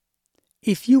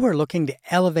If you are looking to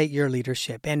elevate your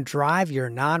leadership and drive your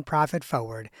nonprofit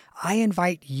forward, I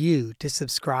invite you to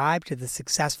subscribe to the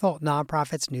Successful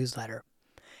Nonprofits newsletter.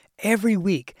 Every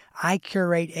week, I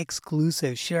curate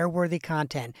exclusive, share-worthy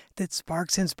content that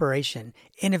sparks inspiration,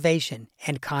 innovation,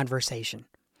 and conversation.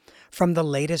 From the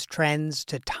latest trends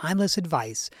to timeless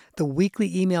advice, the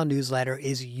weekly email newsletter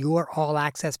is your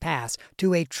all-access pass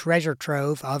to a treasure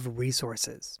trove of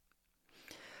resources.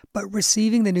 But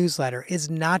receiving the newsletter is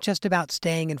not just about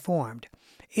staying informed.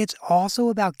 It's also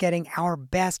about getting our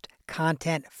best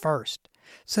content first.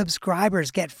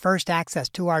 Subscribers get first access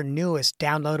to our newest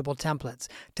downloadable templates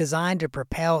designed to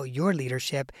propel your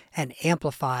leadership and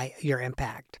amplify your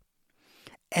impact.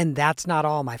 And that's not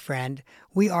all, my friend.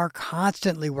 We are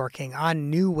constantly working on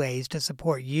new ways to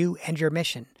support you and your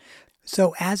mission.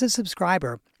 So as a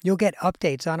subscriber, you'll get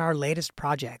updates on our latest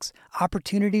projects,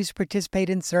 opportunities to participate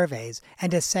in surveys,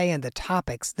 and to say in the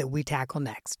topics that we tackle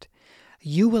next.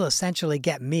 You will essentially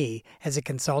get me as a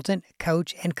consultant,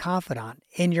 coach, and confidant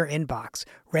in your inbox,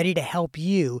 ready to help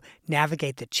you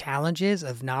navigate the challenges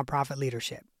of nonprofit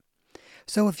leadership.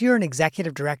 So if you're an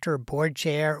executive director, board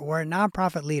chair, or a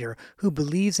nonprofit leader who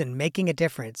believes in making a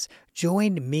difference,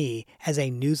 join me as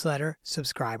a newsletter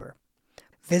subscriber.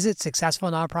 Visit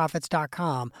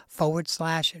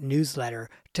successfulnonprofits.com/newsletter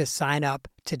to sign up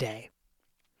today.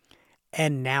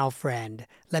 And now, friend,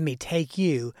 let me take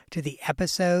you to the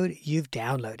episode you've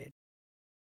downloaded.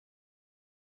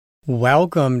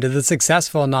 Welcome to the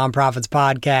Successful Nonprofits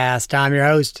Podcast. I'm your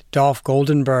host, Dolph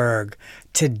Goldenberg.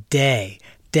 Today,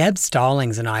 Deb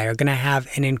Stallings and I are going to have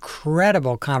an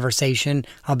incredible conversation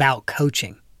about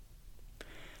coaching.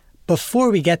 Before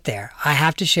we get there, I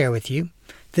have to share with you,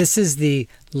 this is the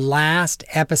last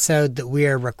episode that we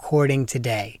are recording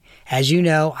today. As you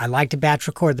know, I like to batch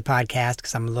record the podcast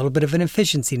because I'm a little bit of an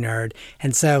efficiency nerd,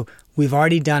 and so we've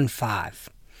already done 5.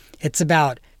 It's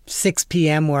about 6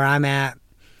 p.m. where I'm at,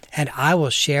 and I will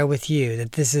share with you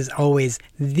that this is always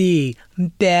the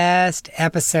best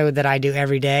episode that I do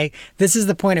every day. This is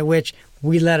the point at which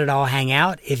we let it all hang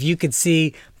out. If you could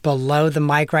see below the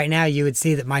mic right now, you would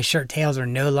see that my shirt tails are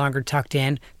no longer tucked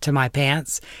in to my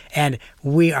pants, and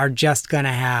we are just going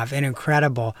to have an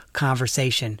incredible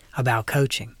conversation about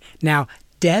coaching. Now,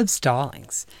 Deb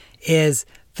Stallings is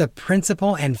the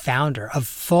principal and founder of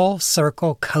Full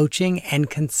Circle Coaching and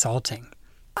Consulting.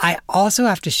 I also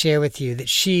have to share with you that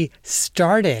she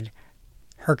started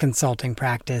her consulting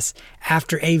practice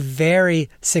after a very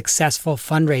successful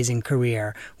fundraising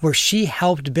career where she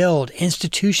helped build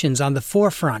institutions on the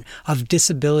forefront of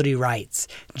disability rights,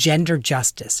 gender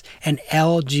justice, and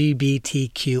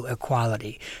LGBTQ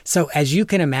equality. So as you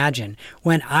can imagine,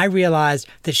 when I realized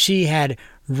that she had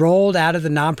rolled out of the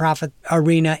nonprofit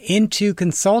arena into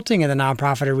consulting in the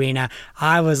nonprofit arena,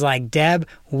 I was like, Deb,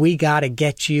 we got to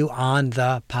get you on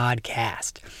the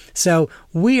podcast. So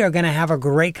we are going to have a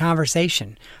great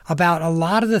conversation about a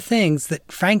lot of the things that,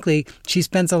 frankly, she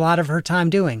spends a lot of her time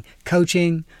doing: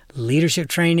 coaching, leadership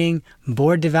training,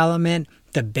 board development,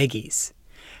 the biggies.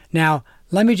 Now,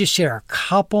 let me just share a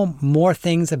couple more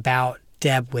things about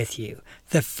Deb with you.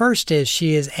 The first is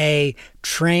she is a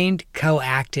trained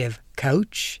coactive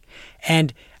coach,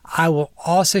 and I will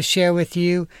also share with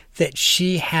you that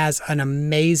she has an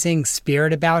amazing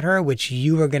spirit about her, which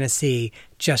you are going to see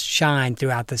just shine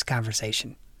throughout this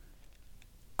conversation.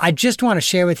 I just want to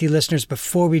share with you, listeners,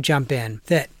 before we jump in,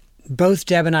 that both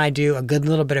Deb and I do a good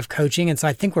little bit of coaching, and so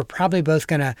I think we're probably both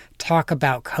going to talk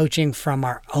about coaching from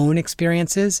our own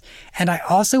experiences. And I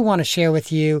also want to share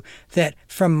with you that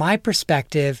from my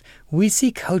perspective, we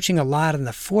see coaching a lot in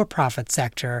the for-profit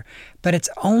sector, but it's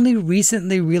only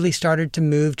recently really started to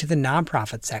move to the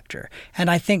nonprofit sector. And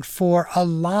I think for a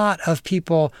lot of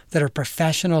people that are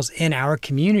professionals in our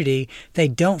community, they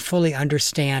don't fully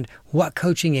understand what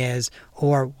coaching is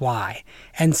or why.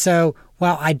 And so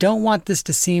while I don't want this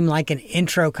to seem like an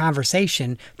intro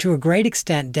conversation, to a great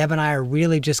extent, Deb and I are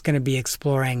really just going to be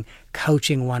exploring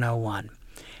Coaching 101.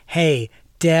 Hey,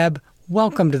 Deb,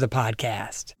 welcome to the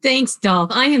podcast. Thanks, Dolph.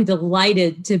 I am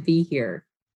delighted to be here.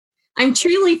 I'm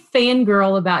truly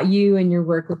fangirl about you and your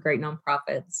work with great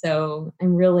nonprofits. So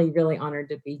I'm really, really honored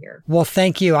to be here. Well,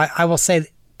 thank you. I will say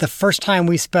the first time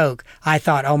we spoke, I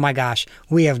thought, oh my gosh,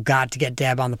 we have got to get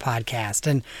Deb on the podcast.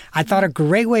 And I thought a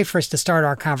great way for us to start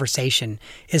our conversation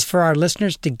is for our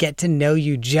listeners to get to know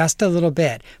you just a little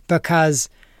bit, because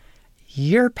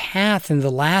your path in the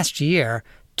last year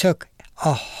took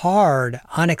a hard,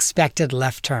 unexpected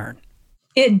left turn.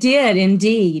 It did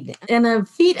indeed. In a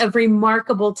feat of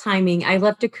remarkable timing, I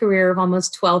left a career of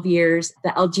almost 12 years,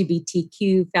 the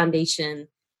LGBTQ Foundation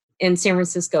in San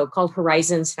Francisco called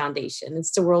Horizons Foundation.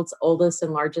 It's the world's oldest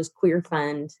and largest queer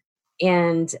fund.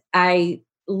 And I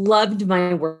loved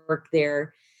my work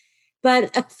there.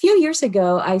 But a few years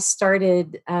ago, I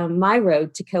started my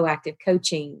road to coactive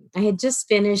coaching. I had just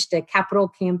finished a capital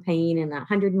campaign and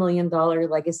 $100 million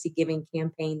legacy giving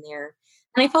campaign there.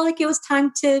 And I felt like it was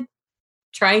time to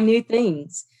try new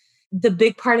things. The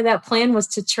big part of that plan was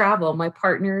to travel. My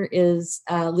partner is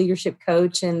a leadership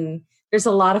coach, and there's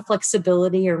a lot of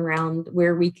flexibility around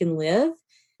where we can live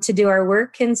to do our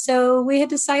work. And so we had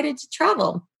decided to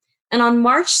travel. And on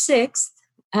March 6th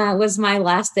was my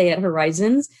last day at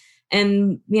Horizons.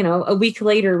 And, a week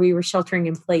later, we were sheltering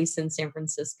in place in San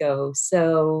Francisco.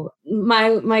 So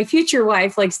my future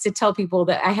wife likes to tell people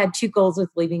that I had two goals with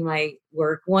leaving my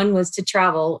work. One was to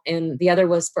travel, and the other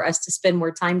was for us to spend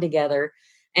more time together.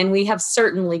 And we have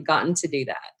certainly gotten to do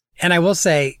that. And I will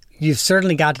say, you've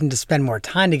certainly gotten to spend more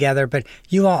time together, but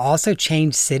you all also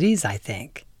changed cities, I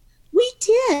think. We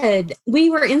did. We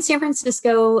were in San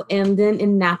Francisco and then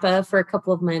in Napa for a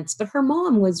couple of months. But her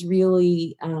mom was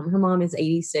really, her mom is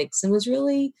 86 and was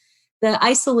really, the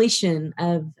isolation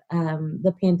of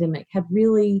the pandemic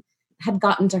had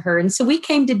gotten to her. And so we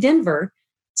came to Denver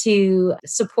to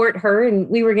support her, and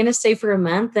we were going to stay for a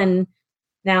month. And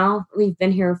now we've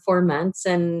been here 4 months,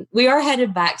 and we are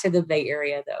headed back to the Bay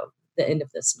Area, though, the end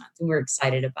of this month. And we're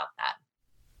excited about that.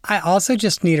 I also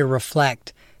just need to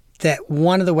reflect that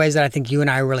one of the ways that I think you and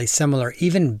I are really similar,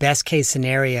 even best case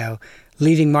scenario,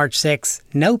 leaving March 6th,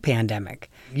 no pandemic.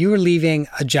 You were leaving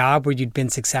a job where you'd been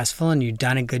successful and you'd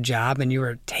done a good job, and you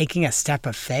were taking a step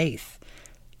of faith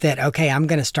that, okay, I'm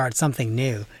going to start something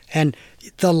new. And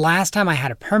the last time I had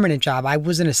a permanent job, I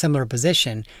was in a similar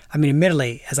position. I mean,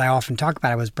 admittedly, as I often talk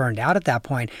about, I was burned out at that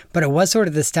point, but it was sort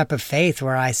of the step of faith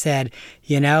where I said,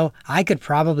 I could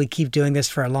probably keep doing this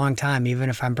for a long time,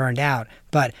 even if I'm burned out.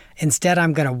 But instead,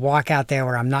 I'm going to walk out there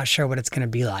where I'm not sure what it's going to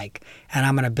be like. And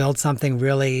I'm going to build something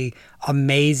really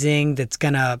amazing that's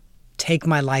going to take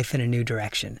my life in a new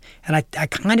direction. And I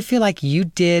kind of feel like you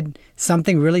did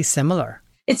something really similar.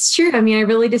 It's true. I mean, I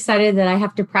really decided that I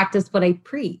have to practice what I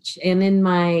preach. And in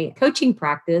my coaching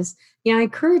practice, I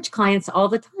encourage clients all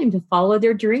the time to follow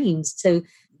their dreams, to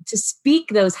speak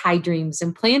those high dreams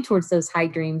and plan towards those high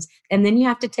dreams. And then you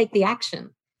have to take the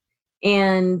action.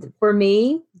 And for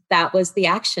me, that was the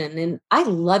action. And I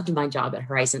loved my job at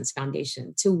Horizons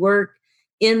Foundation, to work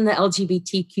in the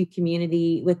LGBTQ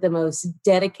community with the most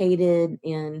dedicated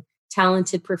and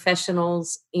talented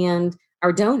professionals and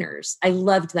our donors. I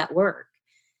loved that work.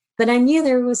 But I knew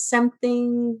there was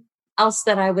something else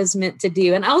that I was meant to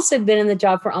do. And I also had been in the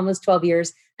job for almost 12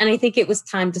 years. And I think it was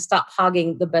time to stop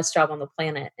hogging the best job on the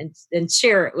planet and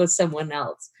share it with someone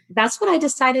else. That's what I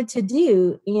decided to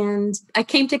do. And I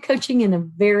came to coaching in a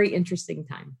very interesting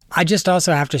time. I just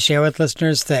also have to share with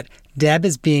listeners that Deb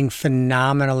is being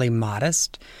phenomenally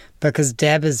modest, because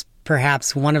Deb is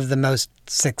perhaps one of the most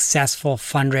successful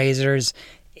fundraisers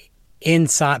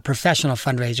professional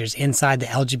fundraisers inside the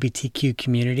LGBTQ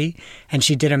community. And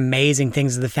she did amazing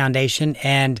things at the foundation.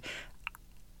 And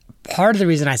part of the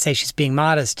reason I say she's being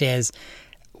modest is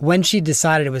when she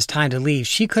decided it was time to leave,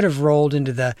 she could have rolled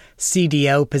into the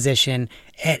CDO position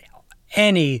at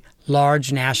any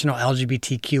large national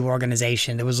LGBTQ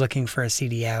organization that was looking for a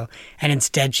CDO. And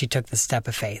instead, she took the step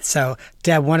of faith. So,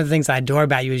 Deb, one of the things I adore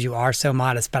about you is you are so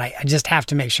modest, but I just have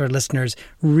to make sure listeners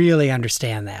really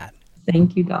understand that.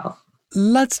 Thank you, Dolph.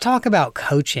 Let's talk about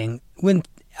coaching. When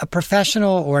a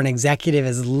professional or an executive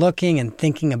is looking and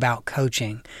thinking about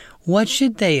coaching, what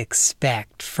should they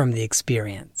expect from the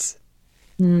experience?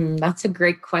 That's a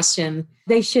great question.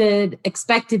 They should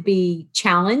expect to be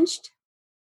challenged.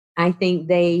 I think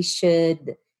they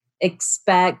should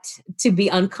expect to be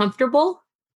uncomfortable.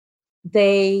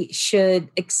 They should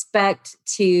expect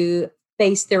to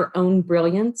face their own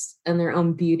brilliance and their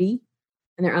own beauty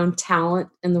and their own talent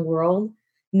in the world.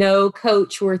 No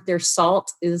coach worth their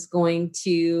salt is going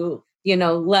to,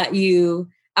 let you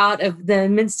out of the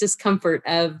immense discomfort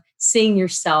of seeing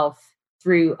yourself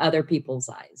through other people's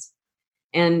eyes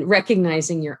and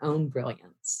recognizing your own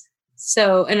brilliance.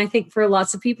 So, and I think for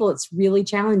lots of people, it's really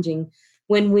challenging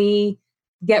when we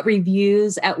get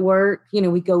reviews at work,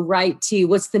 we go right to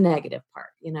what's the negative part,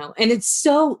 and it's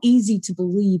so easy to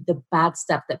believe the bad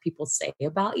stuff that people say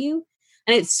about you.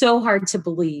 And it's so hard to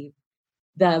believe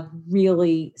the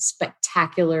really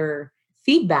spectacular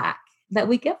feedback that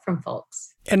we get from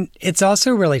folks. And it's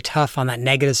also really tough on that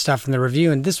negative stuff in the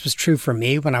review. And this was true for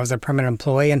me when I was a permanent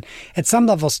employee. And at some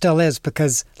level still is,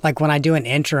 because like when I do an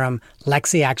interim,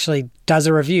 Lexi actually does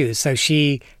a review. So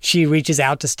she reaches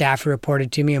out to staff who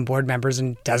reported to me and board members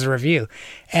and does a review.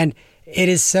 And it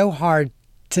is so hard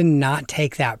to not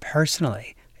take that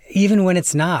personally, even when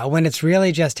it's not, when it's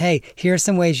really just, hey, here are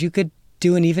some ways you could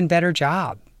do an even better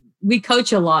job. We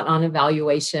coach a lot on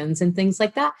evaluations and things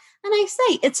like that. And I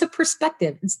say it's a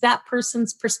perspective. It's that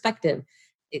person's perspective.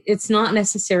 It's not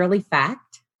necessarily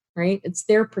fact, right? It's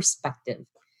their perspective.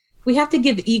 We have to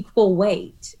give equal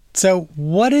weight. So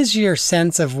what is your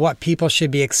sense of what people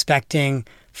should be expecting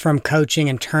from coaching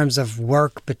in terms of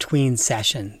work between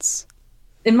sessions?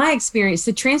 In my experience,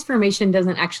 the transformation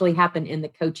doesn't actually happen in the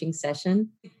coaching session.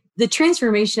 The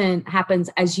transformation happens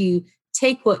as you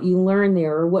take what you learn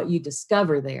there or what you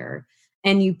discover there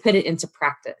and you put it into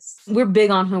practice. We're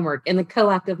big on homework. In the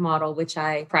coactive model, which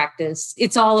I practice,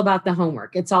 it's all about the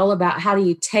homework. It's all about how do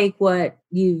you take what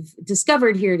you've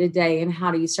discovered here today and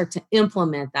how do you start to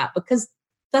implement that? Because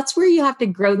that's where you have to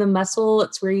grow the muscle.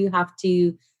 It's where you have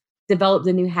to develop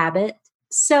the new habit.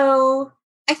 So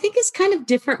I think it's kind of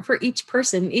different for each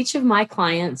person. Each of my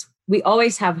clients, we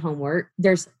always have homework.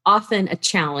 There's often a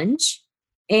challenge.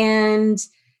 And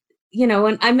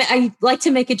and I like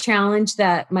to make a challenge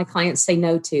that my clients say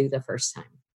no to the first time,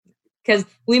 because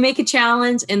we make a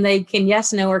challenge and they can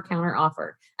yes, no, or counter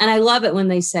offer. And I love it when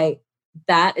they say,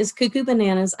 that is cuckoo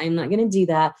bananas. I'm not going to do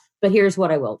that, but here's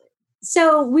what I will do.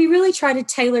 So we really try to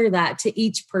tailor that to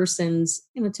each person's,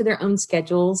 to their own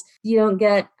schedules. You don't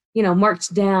get,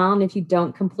 marked down if you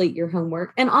don't complete your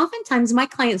homework. And oftentimes my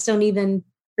clients don't even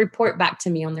report back to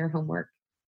me on their homework.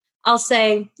 I'll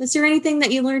say, is there anything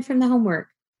that you learned from the homework?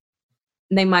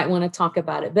 And they might want to talk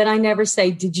about it, but I never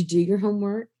say, did you do your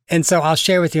homework? And so I'll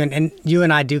share with you, and you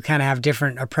and I do kind of have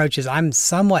different approaches. I'm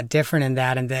somewhat different in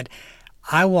that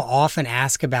I will often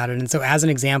ask about it. And so as an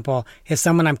example, if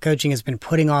someone I'm coaching has been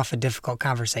putting off a difficult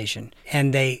conversation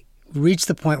and they reach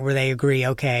the point where they agree,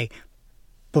 okay,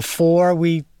 before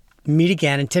we meet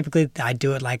again, and typically I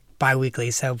do it like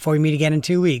biweekly. So before we meet again in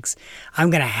 2 weeks, I'm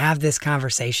going to have this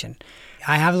conversation.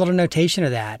 I have a little notation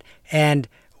of that. And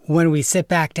when we sit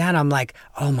back down, I'm like,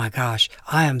 oh my gosh,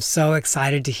 I am so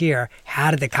excited to hear,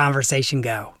 how did the conversation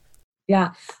go?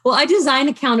 Yeah. Well, I design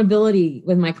accountability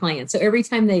with my clients. So every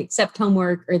time they accept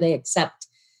homework or they accept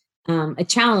a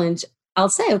challenge, I'll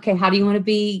say, okay, how do you want to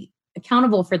be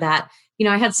accountable for that?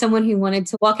 I had someone who wanted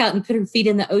to walk out and put her feet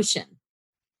in the ocean.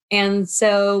 And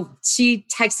so she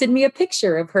texted me a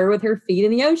picture of her with her feet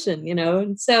in the ocean,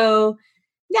 And so,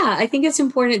 yeah, I think it's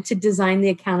important to design the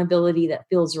accountability that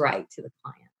feels right to the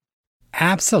client.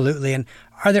 Absolutely. And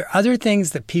are there other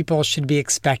things that people should be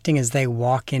expecting as they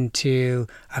walk into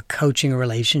a coaching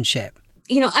relationship?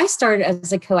 I started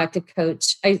as a coactive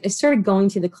coach. I started going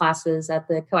to the classes at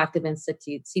the Coactive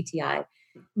Institute, CTI,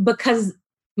 because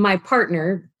my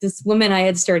partner, this woman I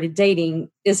had started dating,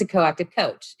 is a coactive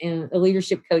coach and a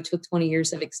leadership coach with 20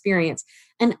 years of experience.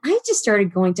 And I just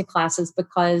started going to classes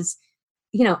because,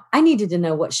 I needed to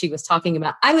know what she was talking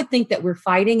about. I would think that we're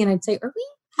fighting and I'd say, are we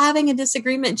having a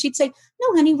disagreement? And she'd say,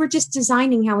 no, honey, we're just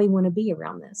designing how we want to be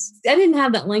around this. I didn't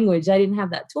have that language. I didn't have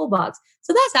that toolbox.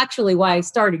 So that's actually why I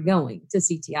started going to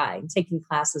CTI and taking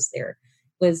classes there,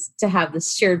 was to have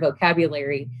this shared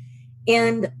vocabulary.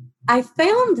 And I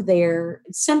found there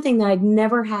something that I'd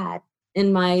never had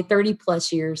in my 30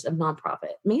 plus years of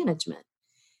nonprofit management.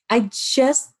 I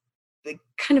just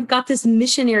kind of got this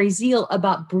missionary zeal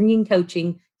about bringing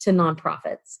coaching to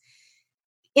nonprofits.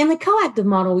 In the coactive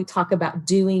model, we talk about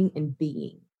doing and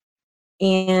being.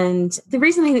 And the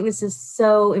reason I think this is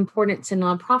so important to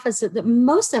nonprofits is that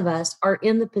most of us are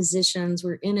in the positions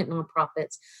we're in at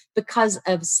nonprofits because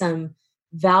of some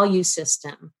value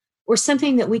system or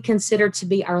something that we consider to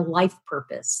be our life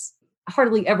purpose.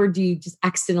 Hardly ever do you just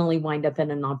accidentally wind up in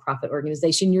a nonprofit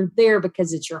organization. You're there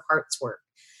because it's your heart's work.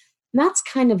 And that's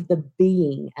kind of the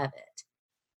being of it.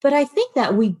 But I think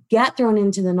that we get thrown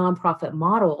into the nonprofit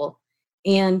model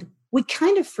and we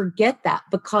kind of forget that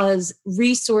because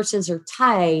resources are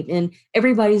tight and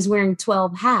everybody's wearing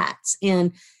 12 hats.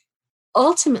 And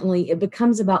ultimately, it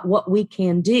becomes about what we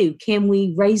can do. Can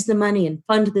we raise the money and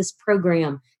fund this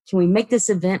program? Can we make this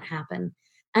event happen?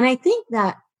 And I think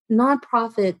that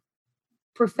nonprofit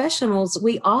professionals,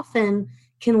 we often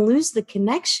can lose the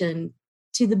connection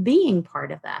to the being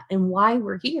part of that and why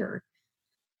we're here.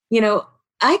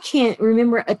 I can't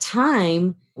remember a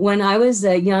time when I was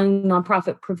a young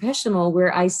nonprofit professional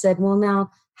where I said, well,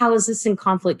 now, how is this in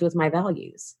conflict with my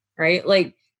values? Right?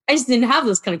 Like, I just didn't have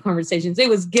those kind of conversations. It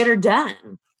was get her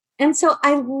done. And so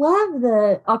I love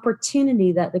the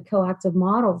opportunity that the coactive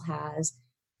model has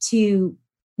to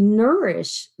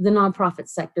nourish the nonprofit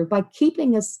sector by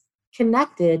keeping us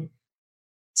connected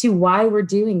to why we're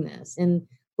doing this and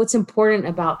what's important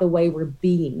about the way we're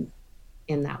being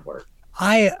in that work.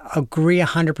 I agree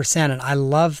 100%. And I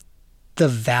love the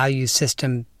value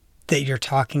system that you're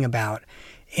talking about.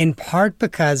 in part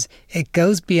because it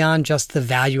goes beyond just the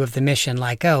value of the mission,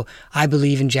 like, oh, I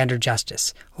believe in gender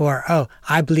justice, or, oh,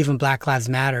 I believe in Black Lives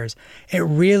Matters. It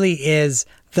really is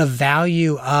the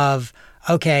value of,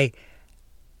 okay,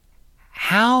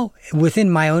 how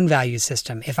within my own value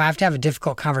system, if I have to have a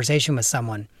difficult conversation with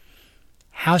someone,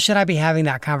 how should I be having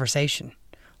that conversation?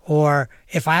 Or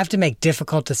if I have to make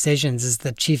difficult decisions as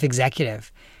the chief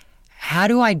executive, how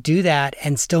do I do that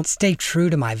and still stay true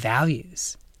to my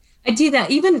values? I do that.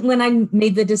 Even when I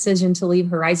made the decision to leave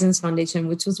Horizons Foundation,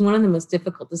 which was one of the most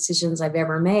difficult decisions I've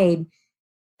ever made,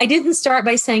 I didn't start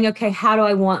by saying, okay, how do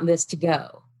I want this to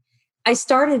go? I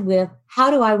started with,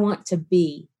 how do I want to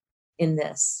be in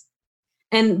this?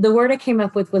 And the word I came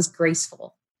up with was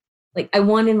graceful. Like, I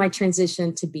wanted my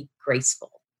transition to be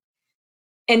graceful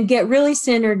and get really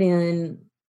centered in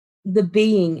the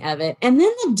being of it. And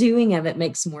then the doing of it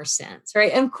makes more sense,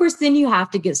 right? And of course, then you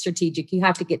have to get strategic. You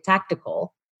have to get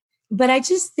tactical. But I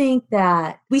just think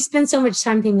that we spend so much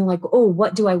time thinking like, oh,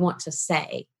 what do I want to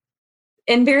say?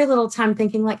 And very little time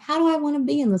thinking like, how do I want to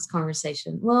be in this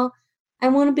conversation? Well, I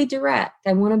want to be direct.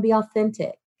 I want to be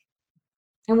authentic.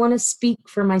 I want to speak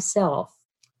for myself.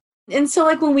 And so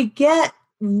like when we get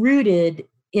rooted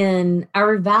in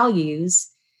our values,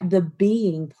 the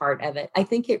being part of it, I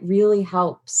think it really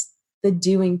helps the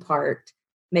doing part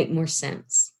make more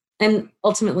sense and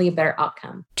ultimately a better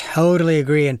outcome. Totally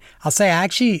agree. And I'll say I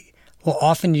actually will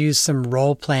often use some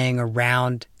role playing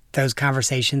around those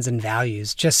conversations and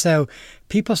values, just so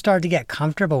people start to get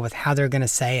comfortable with how they're going to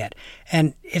say it.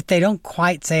 And if they don't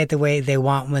quite say it the way they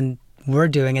want when we're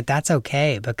doing it, that's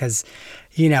okay, because,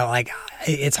 you know, like,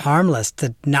 it's harmless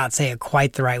to not say it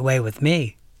quite the right way with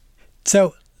me.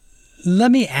 So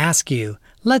let me ask you,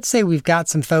 let's say we've got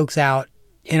some folks out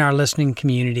in our listening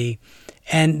community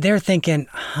and they're thinking,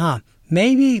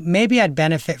 maybe I'd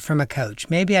benefit from a coach.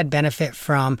 Maybe I'd benefit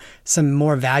from some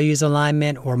more values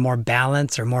alignment or more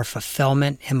balance or more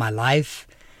fulfillment in my life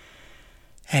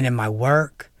and in my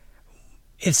work.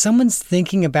 If someone's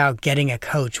thinking about getting a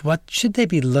coach, what should they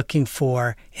be looking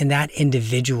for in that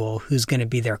individual who's going to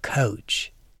be their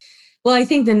coach? Well, I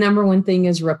think the number one thing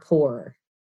is rapport.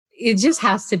 It just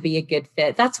has to be a good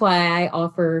fit. That's why I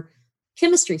offer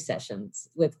chemistry sessions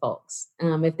with folks.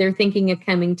 If they're thinking of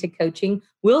coming to coaching,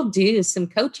 we'll do some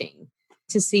coaching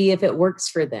to see if it works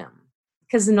for them.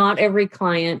 Because not every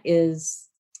client is,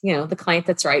 the client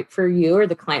that's right for you or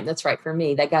the client that's right for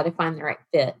me. They got to find the right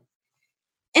fit.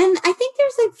 And I think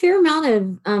there's a fair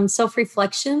amount of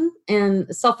self-reflection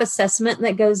and self-assessment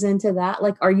that goes into that.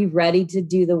 Like, are you ready to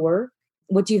do the work?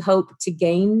 What do you hope to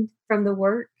gain from the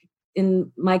work?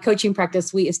 In my coaching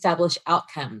practice, we establish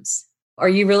outcomes. Are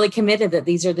you really committed that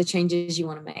these are the changes you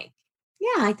want to make?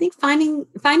 Yeah, I think finding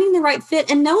the right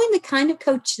fit and knowing the kind of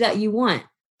coach that you want.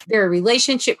 There are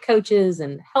relationship coaches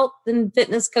and health and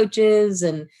fitness coaches,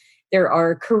 and there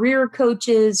are career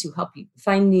coaches who help you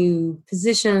find new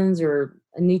positions or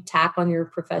a new tack on your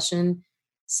profession.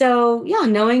 So yeah,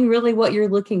 knowing really what you're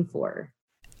looking for.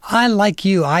 Like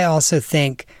you, I also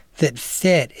think that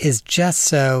fit is just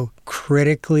so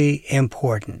critically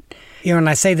important. And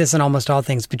I say this in almost all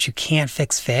things, but you can't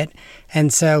fix fit.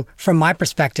 And so from my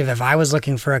perspective, if I was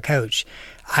looking for a coach,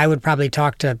 I would probably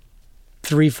talk to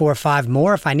 3, 4, 5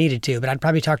 more if I needed to, but I'd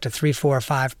probably talk to 3, 4,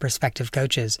 5 prospective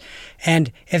coaches.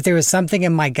 And if there was something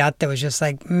in my gut that was just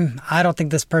like, I don't think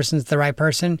this person's the right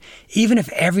person, even if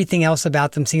everything else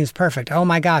about them seems perfect. Oh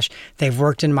my gosh, they've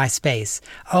worked in my space.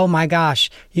 Oh my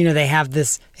gosh, they have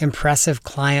this impressive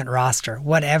client roster,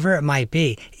 whatever it might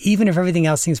be. Even if everything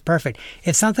else seems perfect,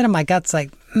 if something in my gut's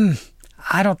like,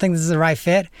 I don't think this is the right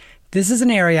fit, this is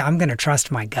an area I'm going to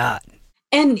trust my gut.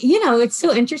 And, it's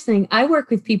so interesting. I work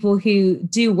with people who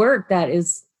do work that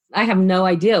is, I have no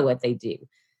idea what they do.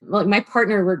 Like my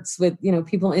partner works with,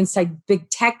 people inside big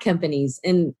tech companies,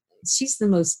 and she's the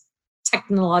most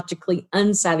technologically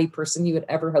unsavvy person you would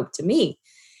ever hope to meet.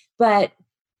 But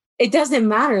it doesn't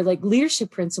matter. Like,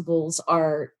 leadership principles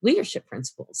are leadership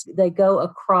principles. They go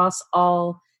across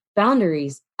all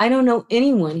boundaries. I don't know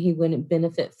anyone who wouldn't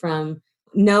benefit from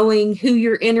knowing who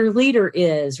your inner leader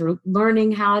is, or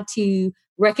learning how to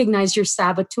recognize your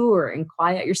saboteur and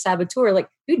quiet your saboteur. Like,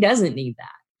 who doesn't need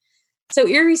that? So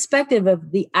irrespective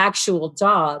of the actual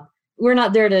job, we're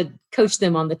not there to coach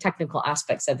them on the technical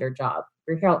aspects of their job.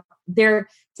 We're there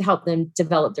to help them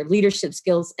develop their leadership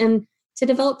skills and to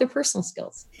develop their personal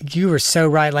skills. You were so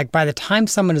right. Like, by the time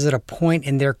someone is at a point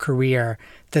in their career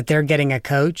that they're getting a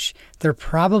coach, they're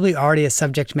probably already a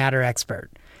subject matter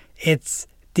expert. It's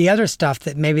the other stuff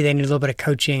that maybe they need a little bit of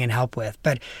coaching and help with.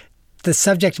 But the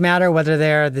subject matter, whether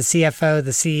they're the CFO,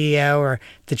 the CEO, or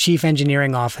the chief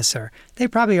engineering officer, they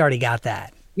probably already got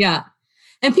that. Yeah.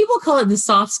 And people call it the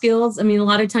soft skills. I mean, a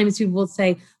lot of times people will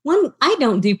say, one, I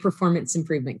don't do performance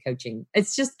improvement coaching.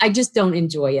 I just don't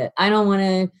enjoy it. I don't want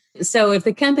to. So if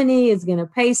the company is going to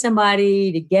pay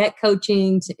somebody to get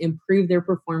coaching to improve their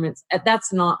performance, that's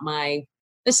just not my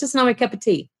cup of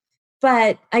tea.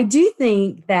 But I do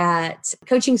think that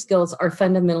coaching skills are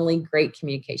fundamentally great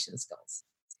communication skills,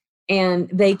 and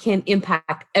they can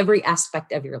impact every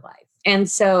aspect of your life. And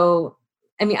so,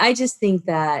 I mean, I just think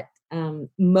that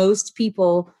most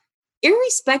people,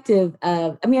 irrespective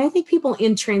of, I mean, I think people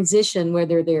in transition,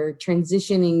 whether they're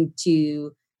transitioning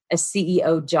to a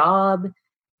CEO job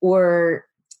or,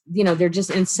 they're just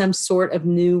in some sort of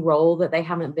new role that they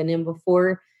haven't been in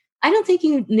before, I don't think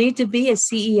you need to be a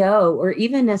CEO or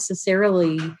even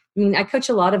necessarily, I mean, I coach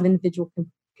a lot of individual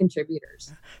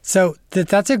contributors. So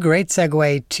that's a great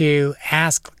segue to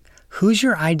ask, who's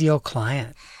your ideal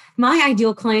client? My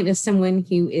ideal client is someone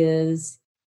who is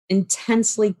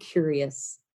intensely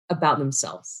curious about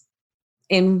themselves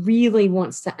and really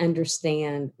wants to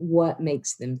understand what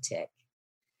makes them tick,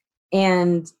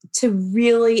 and to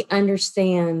really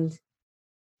understand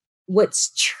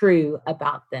what's true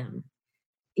about them.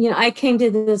 I came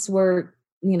to this work,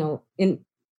 in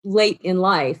late in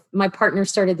life. My partner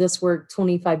started this work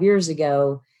 25 years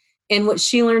ago, and what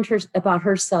she learned about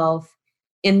herself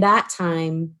in that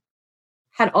time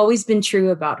had always been true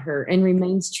about her and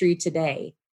remains true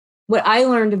today. What I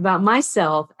learned about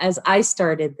myself as I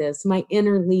started this, my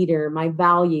inner leader, my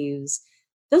values,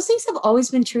 those things have always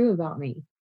been true about me.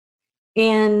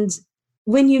 And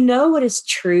when you know what is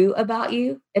true about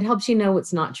you, it helps you know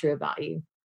what's not true about you.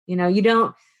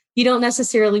 You don't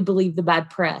necessarily believe the bad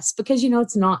press because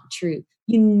it's not true.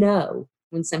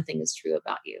 When something is true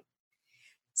about you.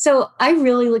 So I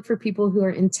really look for people who are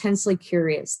intensely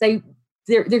curious.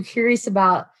 They're curious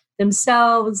about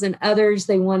themselves and others.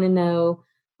 They want to know,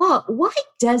 well, why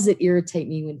does it irritate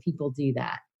me when people do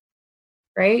that?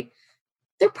 Right?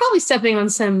 They're probably stepping on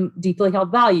some deeply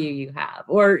held value you have,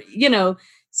 or,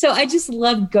 so I just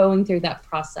love going through that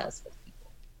process with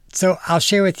people. So I'll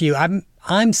share with you,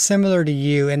 I'm similar to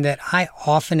you in that I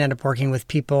often end up working with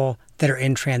people that are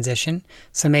in transition.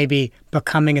 So maybe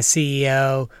becoming a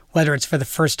CEO, whether it's for the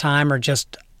first time or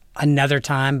just another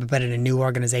time, but in a new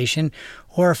organization,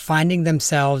 or finding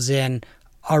themselves in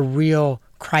a real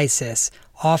crisis,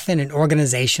 often an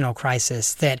organizational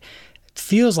crisis that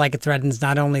feels like it threatens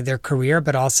not only their career,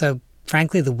 but also,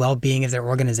 frankly, the well-being of their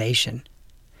organization.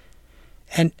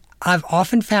 And I've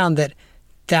often found that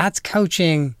that's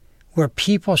coaching where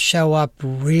people show up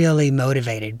really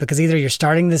motivated because either you're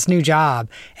starting this new job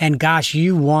and gosh,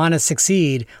 you want to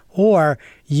succeed, or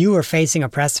you are facing a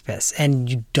precipice and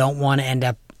you don't want to end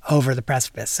up over the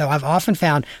precipice. So I've often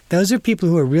found those are people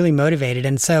who are really motivated.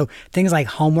 And so things like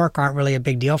homework aren't really a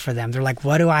big deal for them. They're like,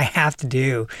 what do I have to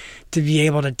do to be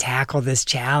able to tackle this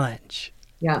challenge?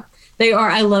 Yeah, they are.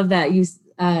 I love that you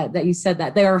said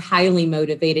that. They are highly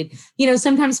motivated.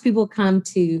 Sometimes people come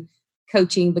to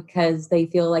coaching because they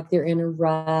feel like they're in a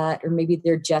rut or maybe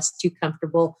they're just too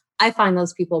comfortable. I find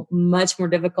those people much more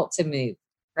difficult to move,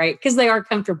 right? Because they are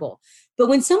comfortable. But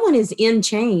when someone is in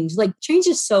change, like change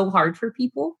is so hard for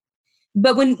people.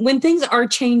 But when things are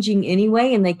changing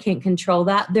anyway and they can't control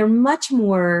that, they're much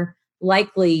more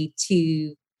likely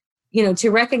to, to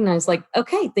recognize like,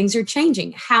 okay, things are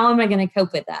changing. How am I going to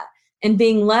cope with that? And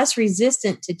being less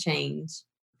resistant to change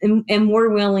and more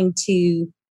willing to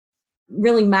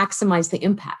really maximize the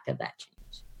impact of that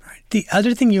change. Right. The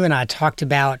other thing you and I talked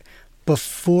about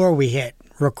before we hit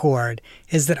record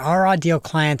is that our ideal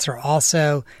clients are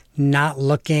also not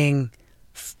looking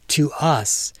to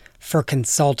us for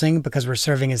consulting because we're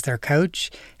serving as their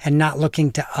coach, and not looking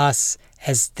to us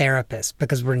as therapists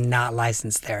because we're not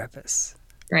licensed therapists.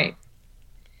 Right.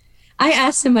 I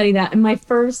asked somebody that in my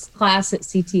first class at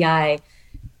CTI.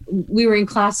 We were in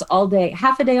class all day,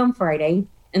 half a day on Friday,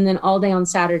 and then all day on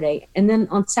Saturday. And then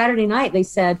on Saturday night, they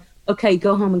said, okay,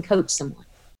 go home and coach someone.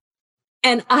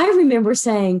 And I remember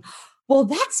saying, well,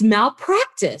 that's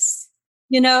malpractice,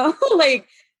 like,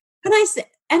 and I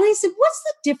said, what's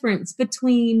the difference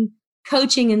between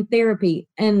coaching and therapy?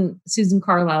 And Susan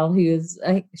Carlisle, who is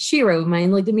a hero of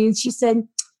mine, looked at me and she said,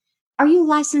 are you a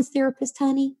licensed therapist,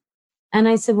 honey? And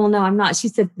I said, well, no, I'm not. She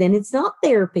said, then it's not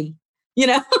therapy,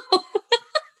 And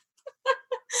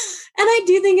I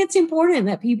do think it's important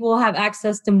that people have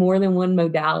access to more than one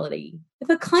modality. If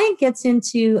a client gets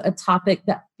into a topic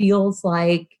that feels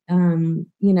like,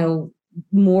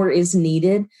 more is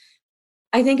needed,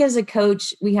 I think as a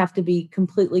coach, we have to be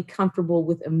completely comfortable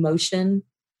with emotion.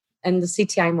 And the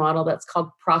CTI model, that's called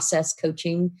process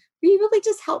coaching, where you really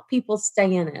just help people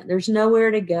stay in it. There's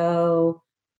nowhere to go.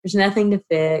 There's nothing to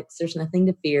fix. There's nothing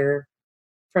to fear.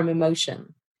 from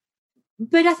emotion.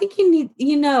 But I think you need,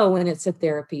 when it's a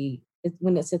therapy,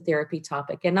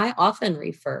 topic. And I often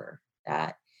refer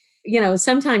that,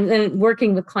 sometimes and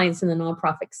working with clients in the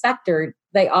nonprofit sector,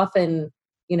 they often,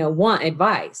 want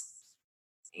advice.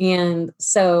 And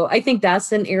so I think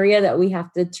that's an area that we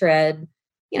have to tread,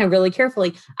 really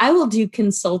carefully. I will do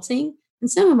consulting, and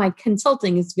some of my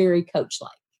consulting is very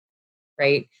coach-like,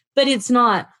 right? But it's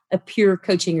not a pure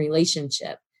coaching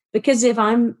relationship, because if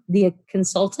I'm the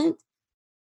consultant,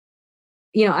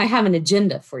 I have an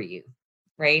agenda for you,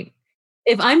 right?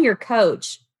 If I'm your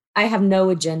coach, I have no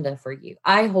agenda for you.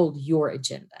 I hold your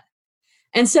agenda.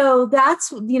 And so that's,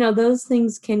 those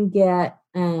things can get,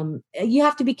 you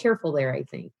have to be careful there, I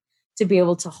think, to be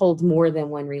able to hold more than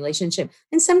one relationship.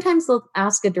 And sometimes they'll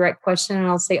ask a direct question and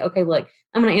I'll say, okay, look,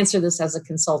 I'm going to answer this as a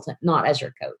consultant, not as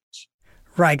your coach.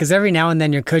 Right, because every now and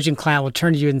then your coaching client will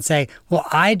turn to you and say, well,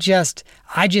 I just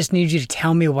need you to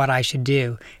tell me what I should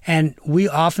do. And we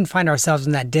often find ourselves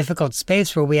in that difficult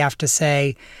space where we have to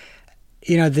say,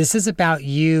 this is about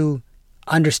you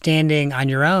understanding on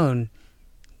your own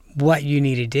what you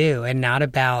need to do, and not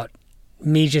about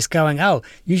me just going, oh,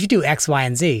 you should do X, Y,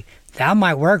 and Z. That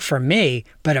might work for me,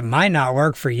 but it might not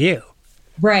work for you.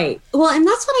 Right. Well, and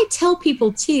that's what I tell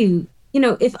people too.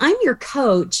 If I'm your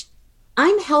coach,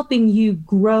 I'm helping you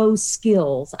grow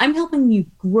skills. I'm helping you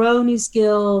grow new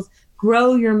skills,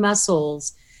 grow your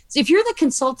muscles. So if you're the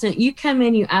consultant, you come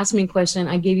in, you ask me a question,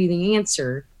 I give you the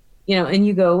answer, and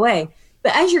you go away.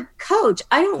 But as your coach,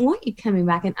 I don't want you coming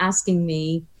back and asking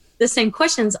me the same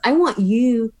questions. I want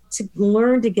you to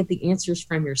learn to get the answers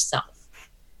from yourself.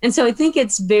 And so I think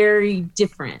it's very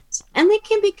different, and they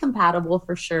can be compatible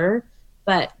for sure,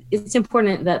 but it's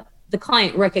important that the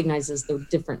client recognizes the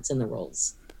difference in the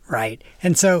roles. Right.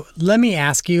 And so let me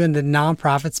ask you, in the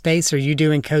nonprofit space, are you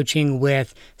doing coaching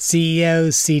with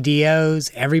CEOs, CDOs,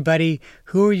 everybody?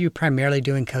 Who are you primarily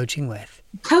doing coaching with?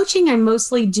 Coaching, I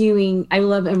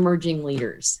love emerging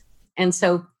leaders. And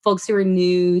so folks who are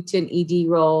new to an ED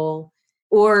role,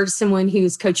 or someone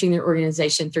who's coaching their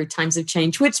organization through times of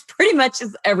change, which pretty much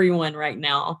is everyone right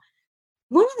now.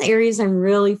 One of the areas I'm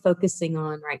really focusing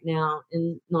on right now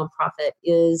in nonprofit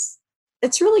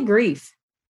it's really grief.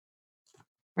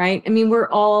 Right? I mean, we're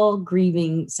all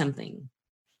grieving something.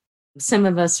 Some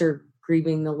of us are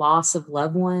grieving the loss of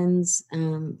loved ones,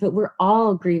 but we're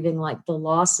all grieving like the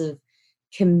loss of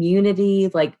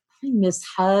community. Like, I miss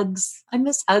hugs. I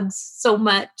miss hugs so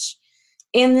much.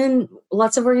 And then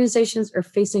lots of organizations are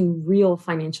facing real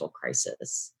financial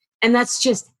crisis. And that's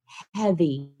just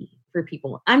heavy for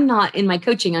people. I'm not, in my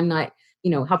coaching, I'm not,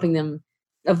 helping them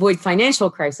avoid financial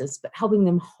crisis, but helping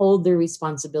them hold their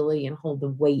responsibility and hold the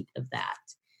weight of that.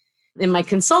 In my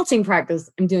consulting practice,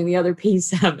 I'm doing the other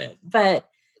piece of it. But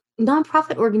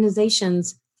nonprofit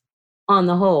organizations on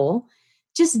the whole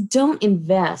just don't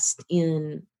invest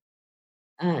in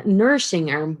nourishing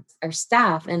our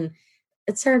staff. And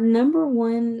it's our number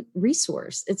one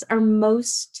resource. It's our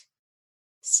most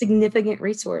significant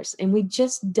resource. And we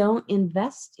just don't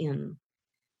invest in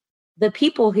the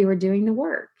people who are doing the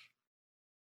work.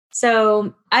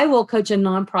 So I will coach a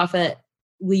nonprofit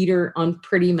leader on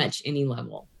pretty much any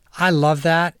level. I love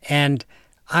that. And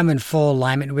I'm in full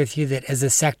alignment with you that as a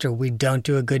sector, we don't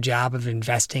do a good job of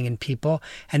investing in people.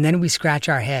 And then we scratch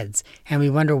our heads and we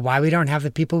wonder why we don't have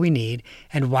the people we need,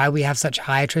 and why we have such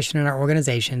high attrition in our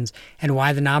organizations, and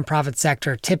why the nonprofit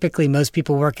sector, typically most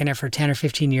people work in it for 10 or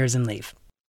 15 years and leave.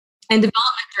 And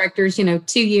development directors,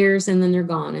 2 years and then they're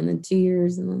gone, and then 2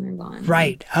 years and then they're gone.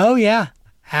 Right. Oh, yeah,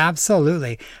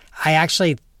 absolutely. I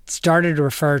actually started to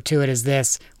refer to it as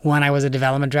this when I was a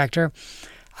development director.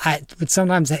 I would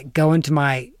sometimes go into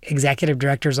my executive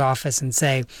director's office and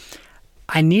say,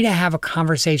 I need to have a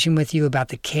conversation with you about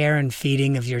the care and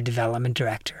feeding of your development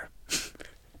director.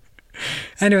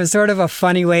 And it was sort of a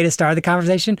funny way to start the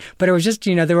conversation, but it was just,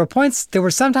 there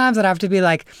were some times that I have to be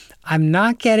like, I'm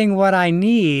not getting what I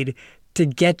need to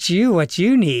get you what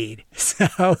you need.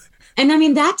 So. And I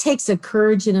mean, that takes a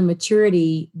courage and a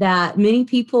maturity that many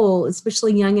people,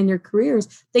 especially young in their careers,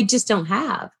 they just don't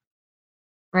have.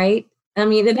 Right? I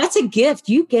mean, that's a gift.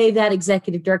 You gave that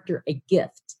executive director a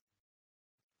gift.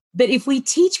 But if we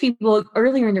teach people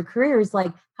earlier in their careers,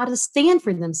 like how to stand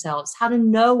for themselves, how to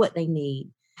know what they need,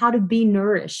 how to be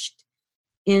nourished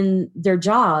in their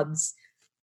jobs,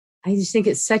 I just think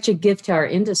it's such a gift to our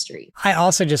industry. I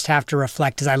also just have to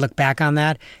reflect as I look back on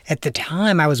that. At the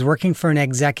time, I was working for an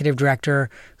executive director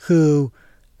who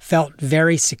felt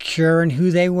very secure in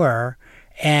who they were,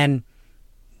 and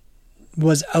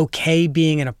was okay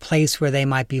being in a place where they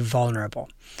might be vulnerable.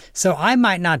 So I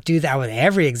might not do that with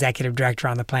every executive director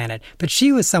on the planet, but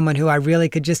she was someone who I really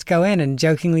could just go in and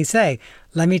jokingly say,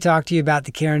 let me talk to you about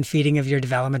the care and feeding of your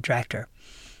development director.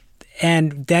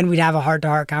 And then we'd have a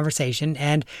heart-to-heart conversation.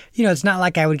 And, it's not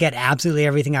like I would get absolutely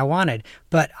everything I wanted,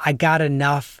 but I got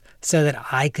enough so that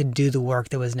I could do the work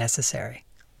that was necessary.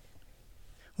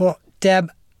 Well, Deb,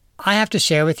 I have to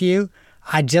share with you,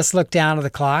 I just looked down at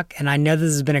the clock, and I know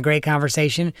this has been a great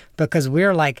conversation because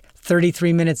we're like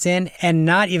 33 minutes in and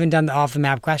not even done the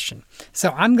off-the-map question. So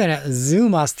I'm going to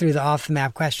zoom us through the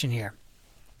off-the-map question here.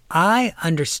 I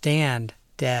understand,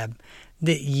 Deb,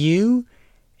 that you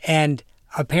and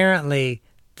apparently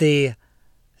the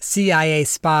CIA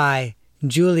spy,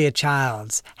 Julia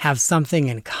Childs, have something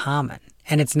in common,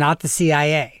 and it's not the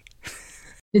CIA.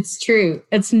 It's true.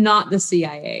 It's not the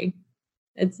CIA.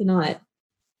 It's not.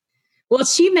 Well,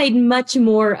 she made much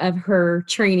more of her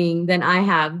training than I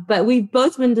have, but we've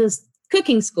both been to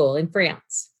cooking school in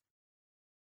France.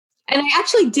 And I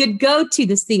actually did go to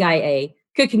the CIA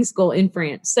cooking school in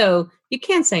France. So you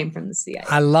can say I'm from the CIA.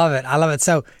 I love it. I love it.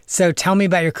 So tell me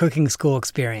about your cooking school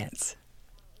experience.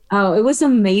 Oh, it was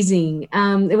amazing.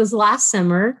 It was last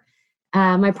summer.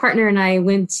 My partner and I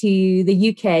went to the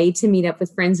UK to meet up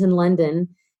with friends in London.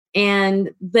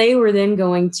 And they were then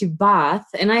going to Bath.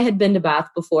 And I had been to Bath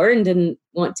before and didn't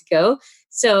want to go.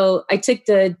 So I took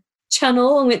the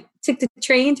Channel and took the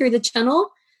train through the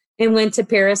Channel and went to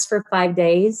Paris for 5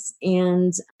 days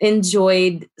and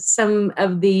enjoyed some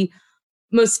of the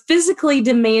most physically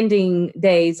demanding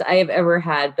days I have ever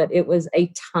had. But it was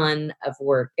a ton of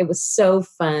work. It was so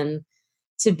fun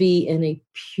to be in a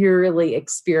purely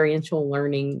experiential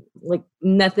learning, like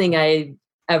nothing I'd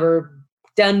ever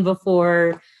done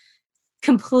before.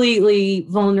 Completely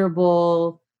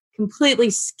vulnerable,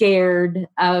 completely scared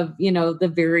of,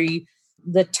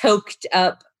 the toked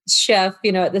up chef,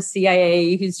 at the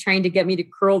CIA who's trying to get me to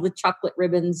curl the chocolate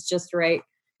ribbons just right.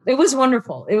 It was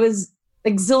wonderful. It was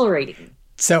exhilarating.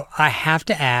 So I have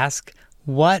to ask,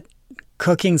 what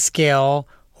cooking skill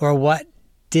or what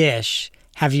dish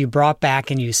have you brought back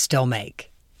and you still make?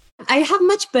 I have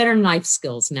much better knife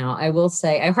skills now, I will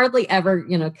say. I hardly ever,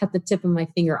 cut the tip of my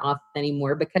finger off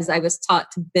anymore because I was taught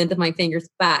to bend my fingers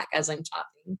back as I'm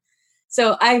chopping.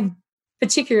 So I've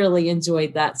particularly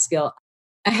enjoyed that skill.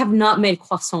 I have not made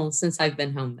croissants since I've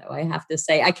been home, though, I have to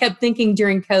say. I kept thinking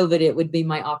during COVID it would be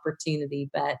my opportunity,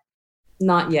 but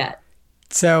not yet.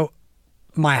 So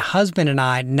my husband and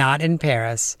I, not in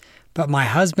Paris, but my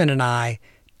husband and I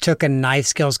took a knife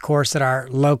skills course at our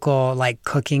local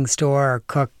cooking store or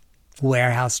cook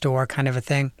warehouse store kind of a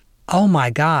thing. Oh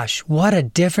my gosh, what a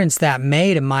difference that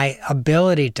made in my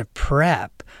ability to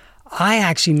prep. I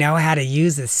actually know how to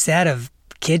use a set of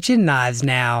kitchen knives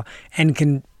now and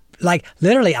can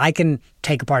literally I can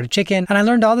take apart a chicken, and I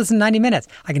learned all this in 90 minutes.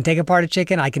 I can take apart a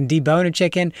chicken, I can debone a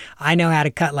chicken, I know how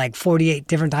to cut 48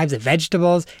 different types of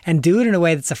vegetables and do it in a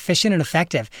way that's efficient and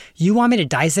effective. You want me to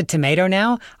dice a tomato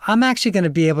now? I'm actually going to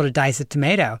be able to dice a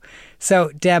tomato. So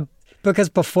Deb, because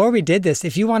before we did this,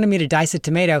 if you wanted me to dice a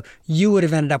tomato, you would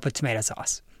have ended up with tomato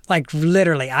sauce.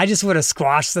 Literally, I just would have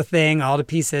squashed the thing all to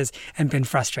pieces and been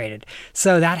frustrated.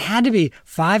 So that had to be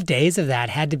 5 days of that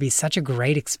had to be such a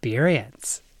great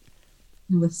experience.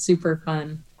 It was super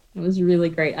fun. It was really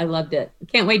great. I loved it. I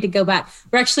can't wait to go back.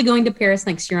 We're actually going to Paris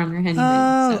next year on our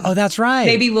honeymoon. Oh, that's right.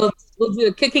 Maybe we'll do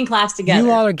a cooking class together.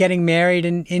 You all are getting married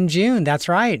in June. That's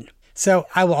right. So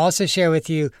I will also share with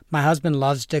you, my husband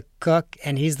loves to cook,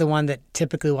 and he's the one that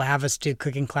typically will have us do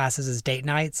cooking classes as date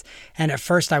nights. And at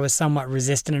first I was somewhat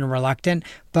resistant and reluctant,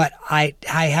 but I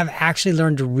have actually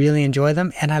learned to really enjoy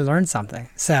them, and I learned something.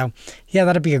 So yeah,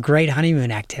 that'll be a great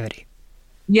honeymoon activity.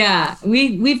 Yeah,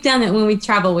 we've done it when we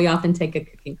travel. We often take a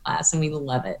cooking class, and we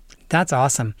love it. That's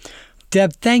awesome.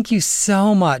 Deb, thank you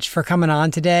so much for coming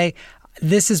on today.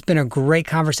 This has been a great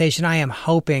conversation. I am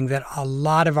hoping that a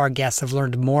lot of our guests have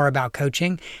learned more about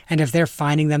coaching. And if they're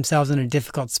finding themselves in a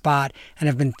difficult spot and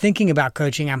have been thinking about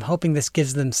coaching, I'm hoping this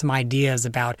gives them some ideas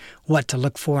about what to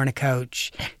look for in a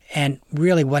coach and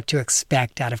really what to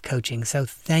expect out of coaching. So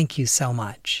thank you so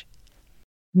much.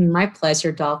 My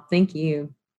pleasure, Dolph. Thank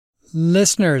you.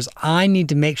 Listeners, I need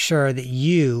to make sure that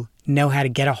you know how to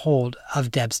get a hold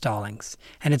of Deb Stallings.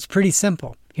 And it's pretty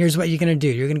simple. Here's what you're going to do.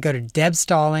 You're going to go to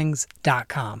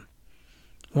debstallings.com.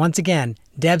 Once again,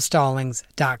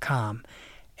 debstallings.com.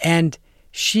 And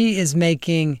she is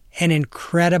making an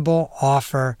incredible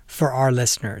offer for our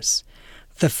listeners.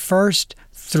 The first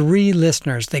 3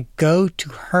 listeners that go to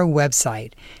her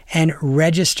website and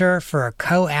register for a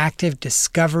Coactive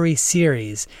Discovery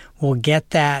Series will get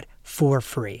that for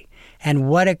free. And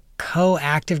what a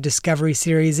co-active discovery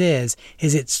series is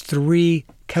it's 3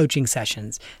 coaching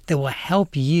sessions that will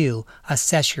help you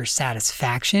assess your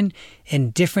satisfaction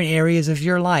in different areas of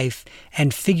your life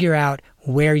and figure out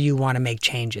where you want to make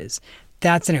changes.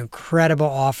 That's an incredible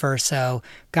offer. So,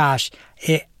 gosh,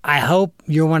 I hope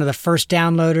you're one of the first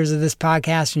downloaders of this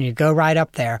podcast and you go right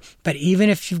up there. But even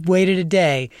if you've waited a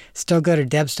day, still go to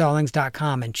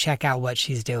debstallings.com and check out what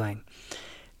she's doing.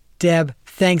 Deb,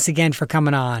 thanks again for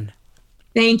coming on.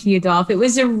 Thank you, Dolph. It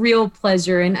was a real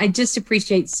pleasure. And I just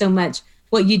appreciate so much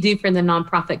what you do for the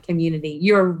nonprofit community.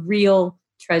 You're a real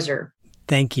treasure.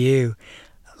 Thank you.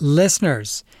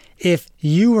 Listeners, if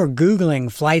you were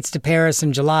Googling flights to Paris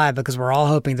in July because we're all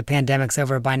hoping the pandemic's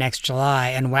over by next July,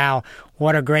 and wow,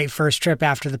 what a great first trip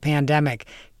after the pandemic,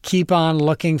 keep on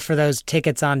looking for those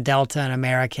tickets on Delta and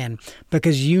American,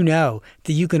 because you know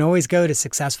that you can always go to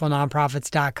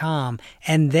successfulnonprofits.com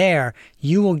and there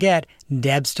you will get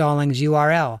Deb Stallings'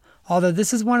 URL. Although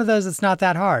this is one of those that's not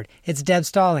that hard. It's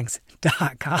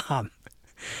debstallings.com.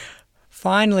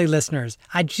 Finally, listeners,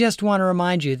 I just want to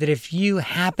remind you that if you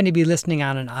happen to be listening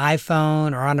on an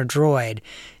iPhone or on a Droid,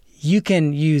 you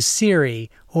can use Siri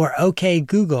or OK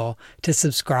Google to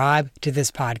subscribe to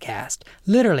this podcast.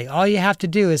 Literally, all you have to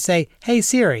do is say, "Hey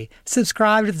Siri,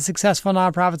 subscribe to the Successful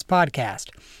Nonprofits podcast."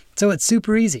 So it's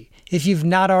super easy. If you've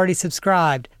not already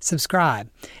subscribed, subscribe.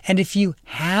 And if you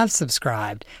have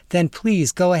subscribed, then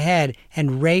please go ahead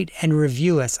and rate and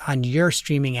review us on your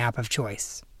streaming app of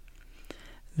choice.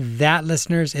 That,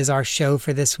 listeners, is our show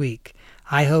for this week.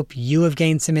 I hope you have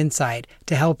gained some insight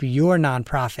to help your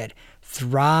nonprofit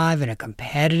thrive in a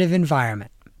competitive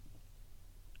environment.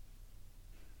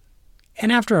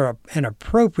 And after an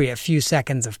appropriate few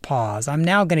seconds of pause, I'm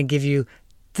now going to give you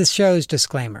the show's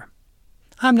disclaimer.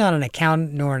 I'm not an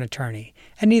accountant nor an attorney,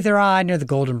 and neither I nor the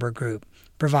Goldenberg Group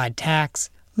provide tax,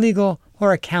 legal,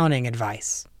 or accounting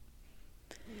advice.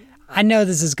 I know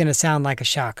this is going to sound like a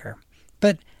shocker,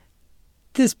 but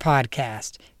this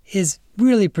podcast is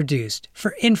really produced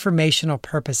for informational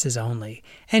purposes only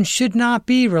and should not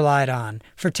be relied on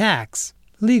for tax,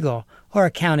 legal, or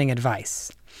accounting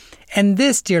advice. And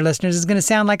this, dear listeners, is going to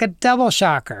sound like a double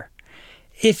shocker.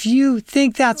 If you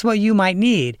think that's what you might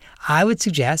need, I would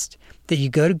suggest that you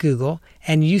go to Google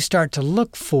and you start to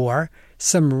look for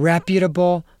some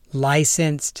reputable,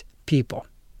 licensed people.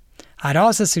 I'd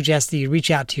also suggest that you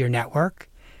reach out to your network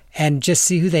and just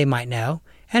see who they might know.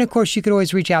 And of course, you could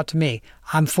always reach out to me.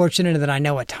 I'm fortunate that I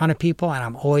know a ton of people and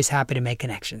I'm always happy to make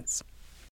connections.